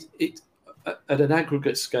it at an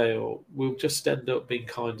aggregate scale, we'll just end up being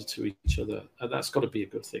kinder to each other. And that's got to be a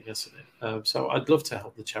good thing, hasn't it? So I'd love to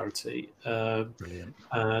help the charity. Brilliant.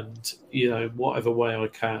 And, whatever way I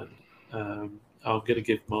can, I'm going to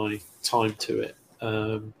give my time to it.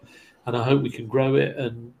 And I hope we can grow it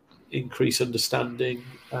and increase understanding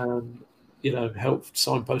and help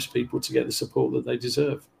signpost people to get the support that they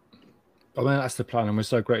deserve. That's the plan, and we're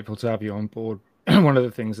so grateful to have you on board. One of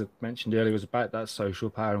the things I mentioned earlier was about that social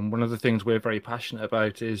power, and one of the things we're very passionate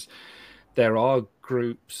about is there are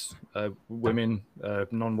groups, women,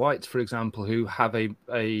 non-whites, for example, who have a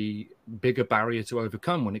bigger barrier to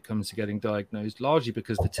overcome when it comes to getting diagnosed, largely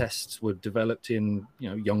because the tests were developed in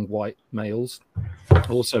young white males.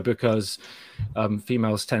 Also because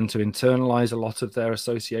females tend to internalize a lot of their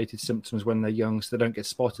associated symptoms when they're young, so they don't get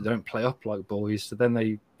spotted, they don't play up like boys. So then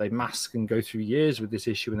they mask and go through years with this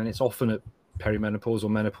issue, and then it's often at perimenopause or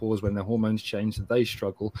menopause when their hormones change that they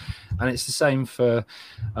struggle. And it's the same for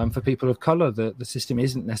people of color. The system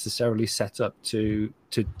isn't necessarily set up to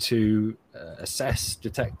assess,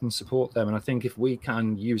 detect and support them. And I think if we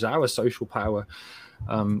can use our social power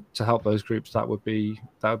to help those groups, that would be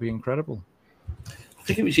incredible. I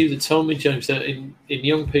think it was you that told me, James, that in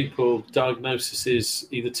young people, diagnosis is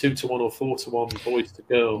either 2-1 or 4-1, boys to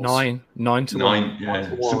girls. 9 to 1. Yeah.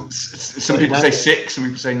 Some people say 6, some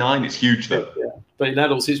people say 9. It's huge, though. Yeah. But in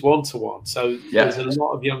adults, it's 1-1. So there's a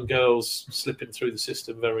lot of young girls slipping through the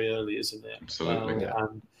system very early, isn't it? Absolutely.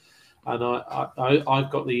 And I've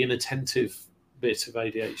got the inattentive bit of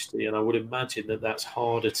ADHD, and I would imagine that that's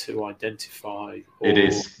harder to identify. It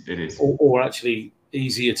is. Or actually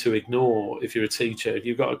easier to ignore if you're a teacher. If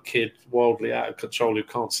you've got a kid wildly out of control who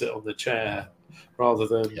can't sit on the chair, rather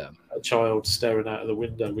than a child staring out of the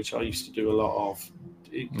window, which I used to do a lot of.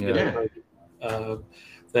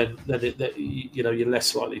 Then you're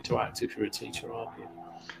less likely to act if you're a teacher, aren't you?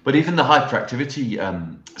 But even the hyperactivity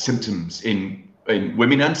symptoms in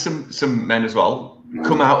women and some men as well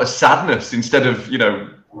come out as sadness instead of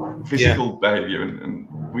physical behaviour, and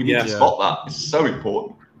we need to spot that. It's so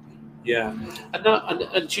important. Yeah,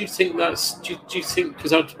 and do you think that's do you think,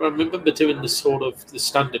 because I remember doing the sort of the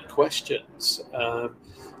standard questions?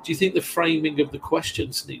 Do you think the framing of the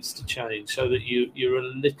questions needs to change so that you're a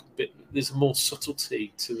little bit, there's more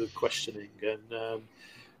subtlety to the questioning? And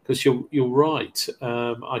because you're right,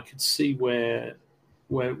 I could see where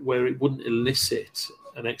it wouldn't elicit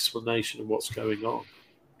an explanation of what's going on.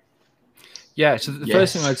 Yeah. So the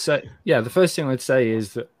first thing I'd say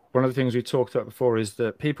is that one of the things we talked about before is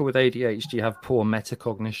that people with ADHD have poor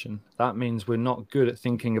metacognition. That means we're not good at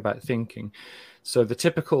thinking about thinking. So the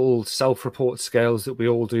typical self-report scales that we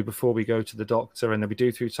all do before we go to the doctor and that we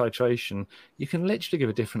do through titration, you can literally give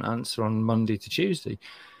a different answer on Monday to Tuesday.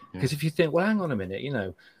 Because if you think, well, hang on a minute,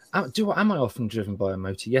 am I often driven by a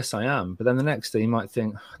motor? Yes, I am. But then the next day you might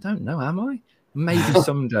think, I don't know, am I? Maybe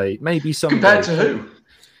someday. Compared to who?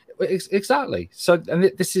 Exactly. So,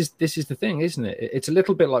 and this is the thing, isn't it? It's a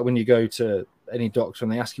little bit like when you go to any doctor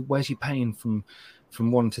and they ask you, where's your pain from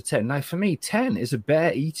 1 to 10? Now, for me, 10 is a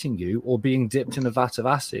bear eating you or being dipped in a vat of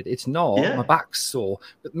acid. It's not. My back's sore.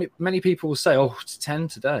 But many people will say, oh, it's 10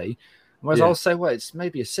 today. Whereas I'll say, well, it's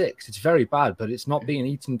maybe a 6. It's very bad, but it's not being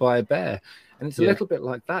eaten by a bear. And it's a little bit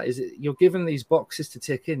like that. You're given these boxes to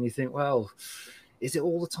tick in. You think, well, is it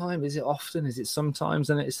all the time? Is it often? Is it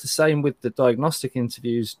sometimes? And it's the same with the diagnostic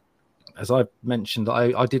interviews. As I mentioned,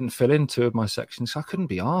 I didn't fill in 2 of my sections. So I couldn't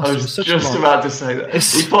be asked. I was just about to say that.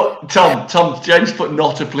 He put James put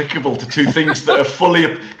not applicable to 2 things that are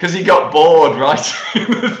fully, because he got bored, right?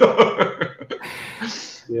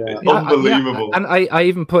 Unbelievable. Yeah. And I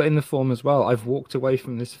even put in the form as well. I've walked away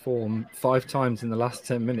from this form 5 times in the last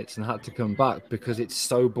 10 minutes and had to come back because it's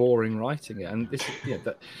so boring writing it. And this,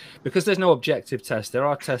 because there's no objective test. There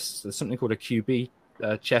are tests. There's something called a QB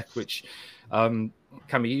check, which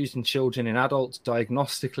can be used in children. In adults,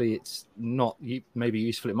 diagnostically, it's not maybe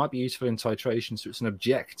useful. It might be useful in titration, so it's an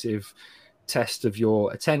objective test of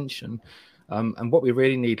your attention. And what we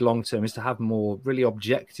really need long term is to have more really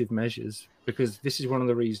objective measures, because this is one of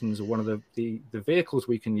the reasons, or one of the vehicles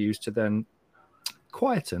we can use to then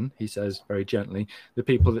quieten, he says very gently, the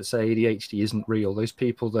people that say ADHD isn't real. Those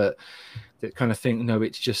people that kind of think, no,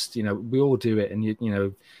 it's just, we all do it,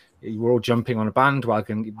 and we're all jumping on a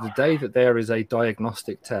bandwagon. The day that there is a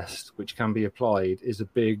diagnostic test which can be applied is a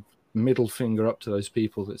big middle finger up to those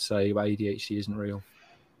people that say ADHD isn't real.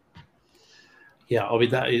 Yeah, I mean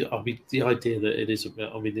the idea that it isn't.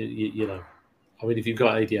 I mean, if you've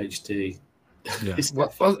got ADHD,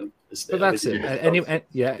 but that's it.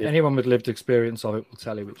 Anyone with lived experience of it will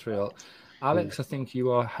tell you it's real. Alex, I think you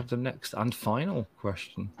have the next and final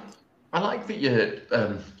question. I like that you're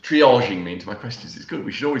triaging me into my questions. It's good.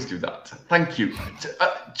 We should always do that. Thank you.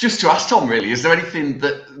 Just to ask Tom, really, is there anything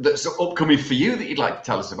that's upcoming for you that you'd like to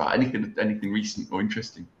tell us about? Anything recent or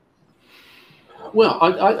interesting? Well,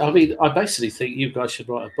 I mean, I basically think you guys should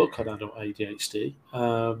write a book on adult ADHD,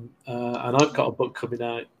 and I've got a book coming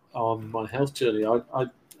out on my health journey.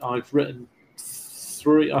 I've written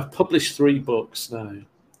 3. I've published 3 books now.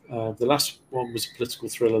 The last one was a political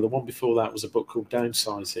thriller. The one before that was a book called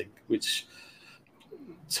Downsizing, which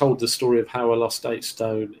told the story of how I lost 8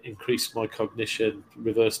 stone, increased my cognition,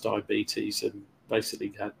 reversed diabetes, and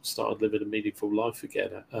basically started living a meaningful life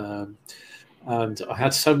again. And I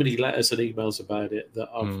had so many letters and emails about it that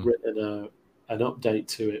I've written an update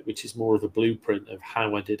to it, which is more of a blueprint of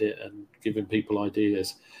how I did it and giving people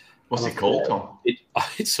ideas. What's it called, Tom?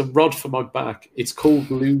 It's a rod for my back. It's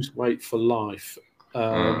called Lose Weight for Life.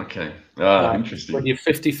 Okay. Interesting. When you're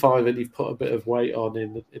 55 and you've put a bit of weight on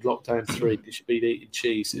in lockdown 3, you should be eating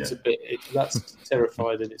cheese. It's that's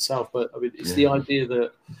terrifying in itself. But I mean, it's the idea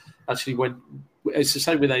that actually, when it's the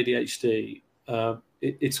same with ADHD,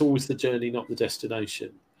 it's always the journey, not the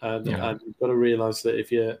destination. And you've got to realise that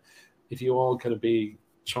if you are going to be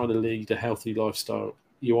trying to lead a healthy lifestyle,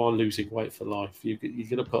 you are losing weight for life. You're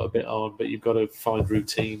going to put a bit on, but you've got to find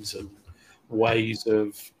routines and ways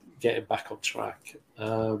of getting back on track.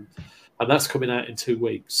 And that's coming out in 2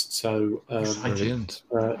 weeks. So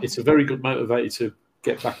it's a very good motivator to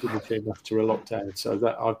get back in the gym after a lockdown. So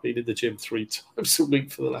that I've been in the gym 3 times a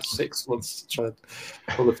week for the last 6 months to try and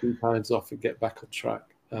pull a few pounds off and get back on track.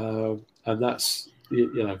 And that's,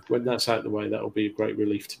 when that's out of the way, that'll be a great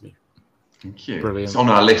relief to me. Thank you. Brilliant. It's on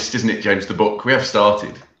our list, isn't it, James, the book? We have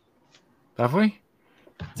started. Have we?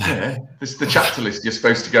 Yeah, this is the chapter list you're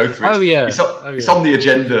supposed to go through. It's on the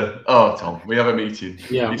agenda. Oh, Tom, we have a meeting.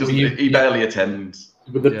 Yeah, he barely attends.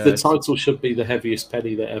 But the title should be The Heaviest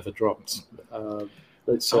Penny That Ever Dropped.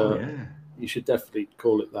 You should definitely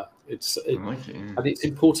call it that. And it's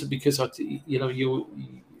important because I think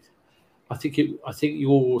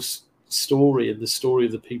your story and the story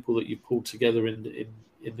of the people that you pulled together in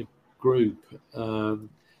the group, it'll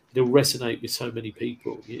resonate with so many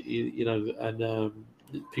people. And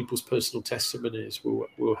people's personal testimonies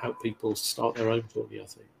will help people start their own journey, I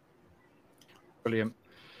think. Brilliant.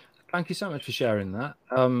 Thank you so much for sharing that.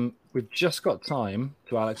 We've just got time,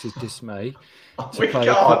 to Alex's dismay. We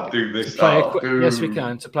can't do this. Yes, we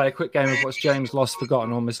can. To play a quick game of What's James Lost,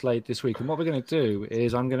 Forgotten, or Mislaid this week. And what we're going to do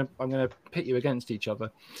is I'm going to pit you against each other.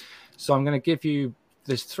 So I'm going to give you,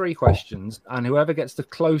 there's 3 questions, and whoever gets the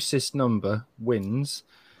closest number wins.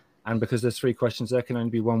 And because there's 3 questions, there can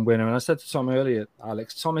only be one winner. And I said to Tom earlier,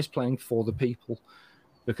 Alex, Tom is playing for the people,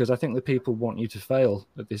 because I think the people want you to fail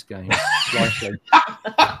at this game. Likely.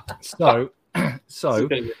 So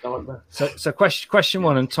question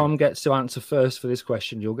 1, and Tom gets to answer first for this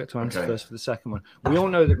question. You'll get to answer first for the second one. We all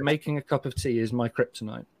know that making a cup of tea is my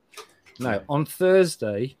kryptonite. Now, on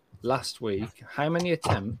Thursday last week, how many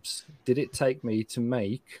attempts did it take me to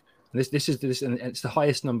make? And this is, and it's the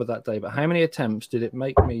highest number that day. But how many attempts did it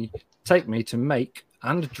take me to make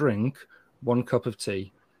and drink 1 cup of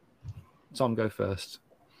tea? Tom, go first.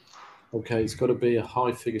 Okay, it's got to be a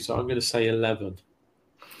high figure, so I'm going to say 11.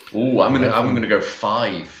 Oh, I'm going to go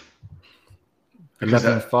 5.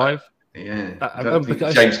 11 and 5. Yeah, I don't think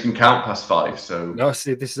James can count past 5. So no,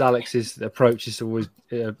 see, this is Alex's approach. Is always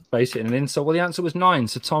base it in an insult. Well, the answer was 9.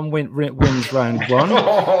 So Tom wins round 1.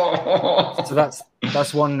 So that's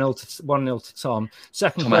 1-0 to Tom.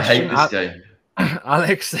 Second question. I hate this game.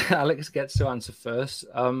 Alex gets to answer first.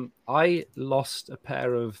 I lost a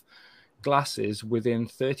pair of glasses within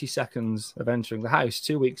 30 seconds of entering the house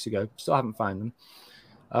 2 weeks ago. Still haven't found them.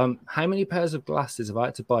 How many pairs of glasses have I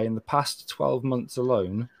had to buy in the past 12 months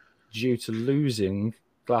alone due to losing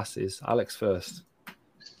glasses? Alex first.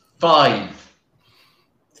 5.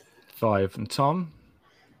 5. And Tom?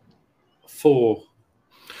 4.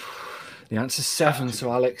 The answer's 7.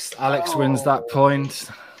 So Alex wins that point.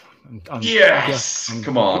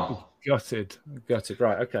 Come on. Gutted.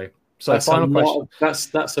 Right. Okay. So final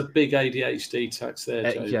question. That's a big ADHD tax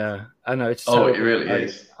there, Joe. Yeah, I know. It really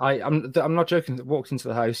is. I'm not joking. I walked into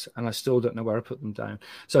the house and I still don't know where I put them down.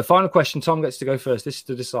 So final question. Tom gets to go first. This is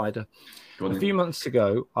the decider. A few months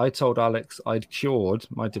ago, I told Alex I'd cured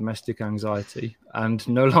my domestic anxiety and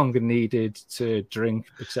no longer needed to drink,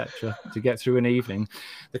 etc., to get through an evening.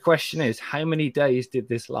 The question is, how many days did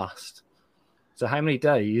this last? So how many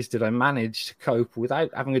days did I manage to cope without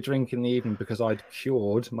having a drink in the evening because I'd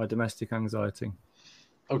cured my domestic anxiety?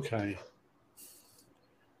 Okay.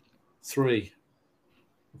 3.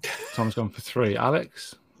 Tom's gone for 3.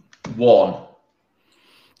 Alex? 1.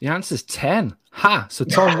 The answer's 10. Ha! So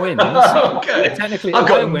Tom wins. Okay. Technically,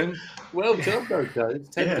 I win. Well done, though, guys.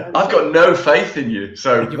 I've got no faith in you,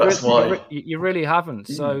 so that's why. You really haven't.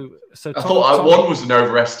 So I thought 1 was an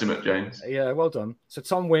overestimate, James. Yeah, well done. So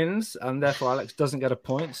Tom wins, and therefore Alex doesn't get a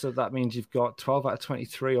point. So that means you've got 12 out of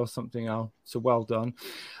 23 or something else. So well done.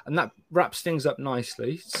 And that wraps things up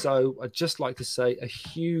nicely. So I'd just like to say a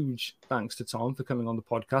huge thanks to Tom for coming on the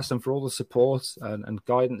podcast and for all the support and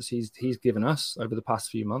guidance he's given us over the past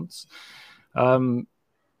few months.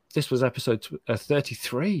 This was episode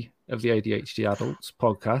 33 of the ADHD Adults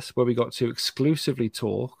podcast, where we got to exclusively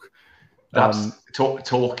talk.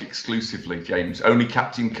 Talk exclusively, James. Only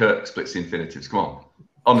Captain Kirk splits the infinitives. Come on.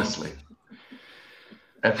 Honestly.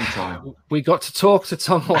 Every time. We got to talk to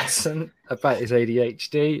Tom Watson about his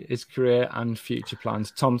ADHD, his career, and future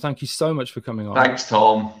plans. Tom, thank you so much for coming on. Thanks,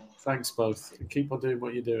 Tom. Thanks, both. Keep on doing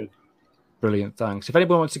what you're doing. Brilliant, thanks. If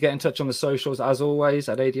anyone wants to get in touch on the socials, as always,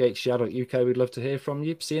 at ADHD Adult UK, we'd love to hear from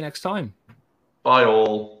you. See you next time. Bye,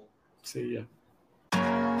 all. See ya.